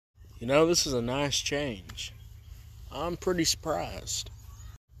This is a nice change. I'm pretty surprised.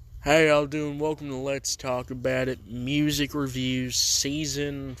 Hey, y'all doing? Welcome to Let's Talk About It Music Reviews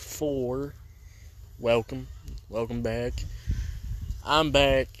Season 4. Welcome back. I'm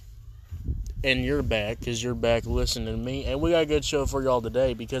back, and you're back, because you're back listening to me. And we got a good show for y'all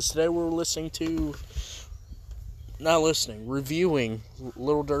today, because today we're reviewing Lil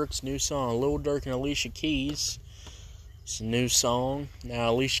Durk's new song, Lil Durk and Alicia Keys. It's a new song.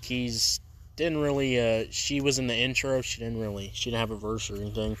 Now, Alicia Keys didn't really, she was in the intro. She didn't have a verse or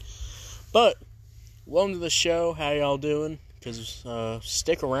anything. But, welcome to the show. How y'all doing? Because,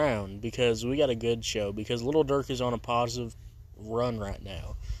 stick around, because we got a good show. Because Lil Durk is on a positive run right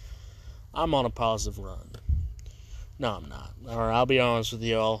now. I'm on a positive run. No, I'm not. Alright, I'll be honest with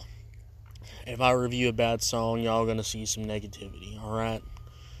y'all. If I review a bad song, y'all gonna see some negativity, alright?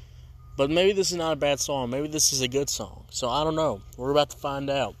 But maybe this is not a bad song. Maybe this is a good song. So, I don't know. We're about to find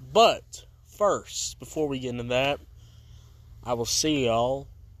out. But, first, before we get into that, I will see y'all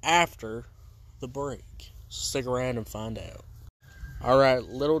after the break. So stick around and find out. Alright,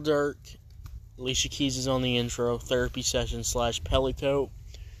 Lil Durk, Alicia Keys is on the intro, therapy session / Pelle coat.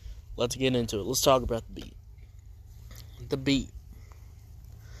 Let's get into it. Let's talk about the beat.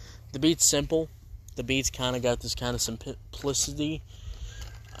 The beat's simple. The beat's kind of got this kind of simplicity.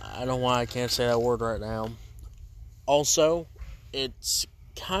 I don't know why I can't say that word right now. Also, it's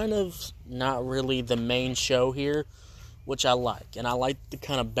kind of not really the main show here, which I like. And I like the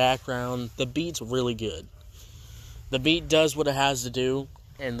kind of background. The beat's really good. The beat does what it has to do,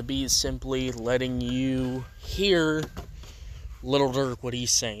 and the beat is simply letting you hear Lil Durk what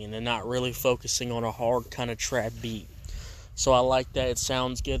he's saying, and not really focusing on a hard kind of trap beat. So I like that. It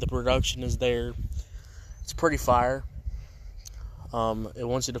sounds good. The production is there. It's pretty fire. It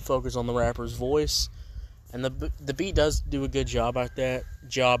wants you to focus on the rapper's voice, and the beat does do a good job at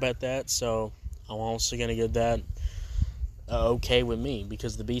that. So I'm also gonna give that okay with me,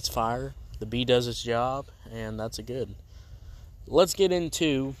 because the beat's fire. The beat does its job, and that's a good. Let's get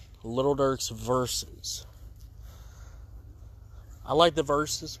into Lil Durk's verses. I like the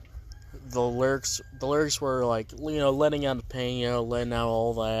verses. The lyrics were like, letting out the pain, letting out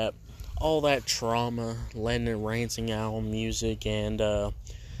all that trauma, letting it ranting out on music, and it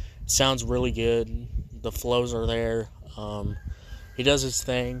sounds really good. The flows are there. He does his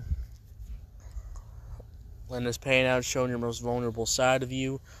thing, letting his pain out, showing your most vulnerable side of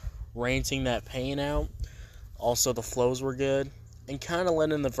you, ranting that pain out. Also, the flows were good, and kind of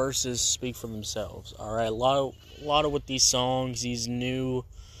letting the verses speak for themselves. All right, a lot of with these songs, these new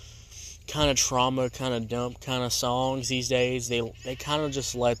kind of trauma, kind of dump kind of songs these days, they kind of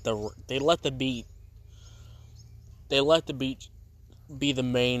just let the beat be the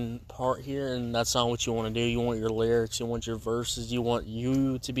main part here, and that's not what you want to do. You want your lyrics, you want your verses, you want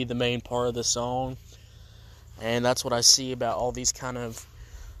you to be the main part of the song, and that's what I see about all these kind of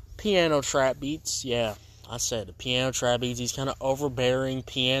piano trap beats. Yeah, I said it, piano trap beats, these kind of overbearing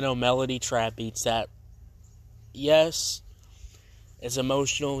piano melody trap beats that, yes, it's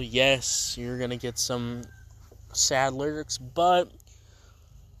emotional. Yes, you're going to get some sad lyrics. But,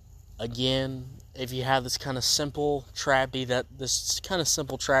 again, if you have this kind of simple trap beat that's going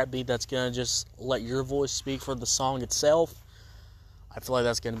to just let your voice speak for the song itself, I feel like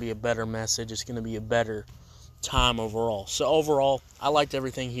that's going to be a better message. It's going to be a better time overall. So, overall, I liked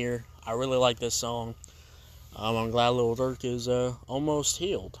everything here. I really like this song. I'm glad Lil Durk is almost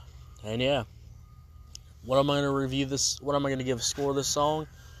healed. And, yeah. What am I going to give a score of this song?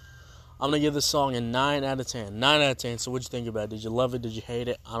 I'm going to give this song a 9 out of 10. 9 out of 10. So what'd you think about it? Did you love it? Did you hate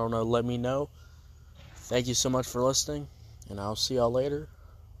it? I don't know. Let me know. Thank you so much for listening. And I'll see y'all later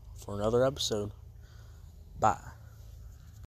for another episode. Bye.